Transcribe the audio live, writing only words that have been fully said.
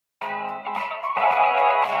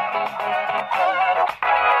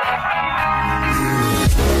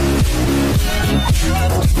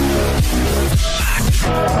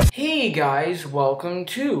Hey guys, welcome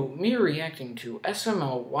to me reacting to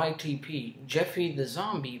SML YTP, Jeffy the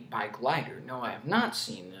Zombie by Glider. No, I have not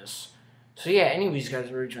seen this. So yeah, anyways guys,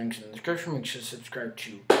 there are links in the description. Make sure to subscribe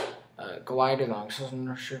to Glider, the link in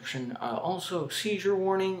the description. Also, seizure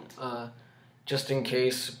warning, just in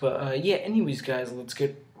case. But yeah, anyways guys, let's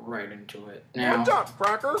get right into it. Now, what's up,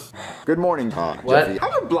 Cracker? Good morning, what? Jeffy. How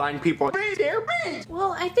do blind people be there, be?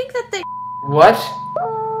 Well, I think that they... What?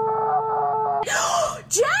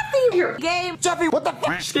 Jeffy! Your game! Jeffy, what the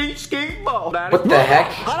fuck? Skeet, ball. What the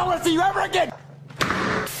heck? I don't want to see you ever again!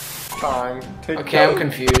 Time to Okay, I'm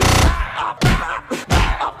confused.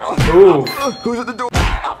 Ooh. Who's at the door?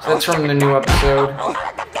 So that's from the new episode.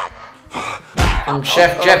 From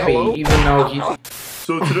Chef Jeffy, even though he...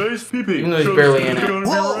 So today's PP. Even though he's barely in it.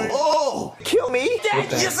 Whoa! Kill me?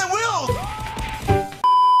 Yes, I will!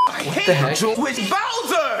 What the heck? With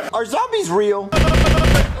Bowser! Are zombies real?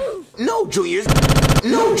 No, Julius.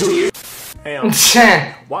 No, Julius. Hey,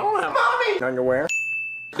 why don't I have mommy underwear?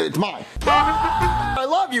 It's mine. I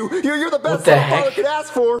love you. You're the best the father heck? could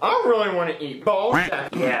ask for. I really want to eat balls.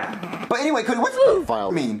 Yeah. But anyway, what's the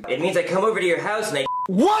file mean? It means I come over to your house and I...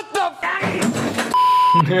 What the?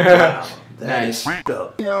 Nice. Smack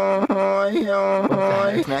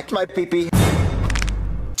my pee-pee.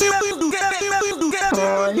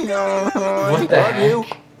 What the heck?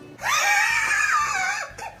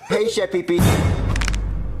 Hey, Chef Pee-pee.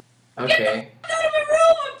 Okay.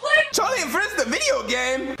 Charlie and Friends, the video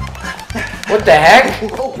game. What the heck?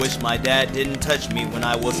 Wish my dad didn't touch me when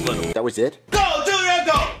I was little. That was it? Go, Julia,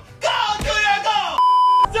 go! Go, Julia, go!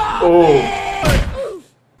 Oh.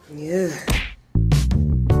 Yeah.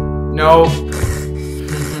 No.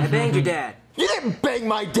 I banged your dad. You didn't bang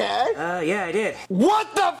my dad. Yeah, I did.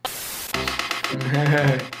 What the?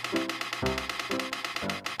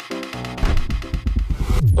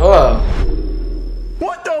 Ugh.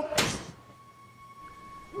 What the?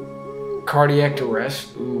 Cardiac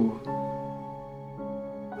arrest? Ooh.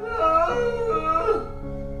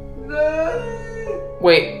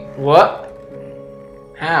 Wait, what?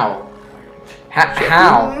 How?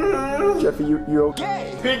 How? Jeffy, you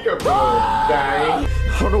okay? Peekaboo, Daddy.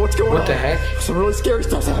 I don't know what's going on. What the heck? Some really scary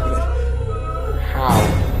stuff's happening. How?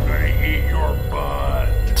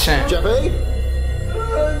 Jeffy?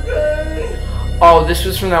 Oh, this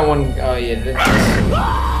was from that one. Oh yeah, this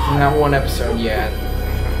from that one episode. Yeah.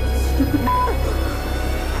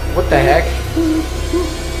 What the heck?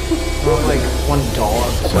 Oh, like one doll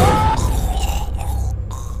episode.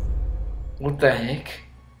 What the heck?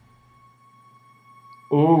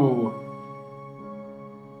 Ooh.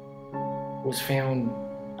 Was found.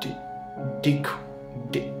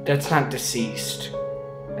 That's not deceased.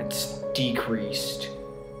 That's decreased.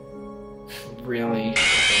 Really?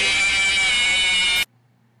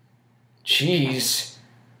 Jeez.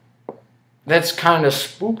 That's kind of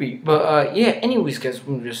spoopy. But, yeah, anyways, guys, if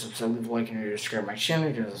you just leave a like and subscribe to my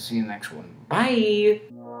channel, guys. I'll see you in the next one. Bye!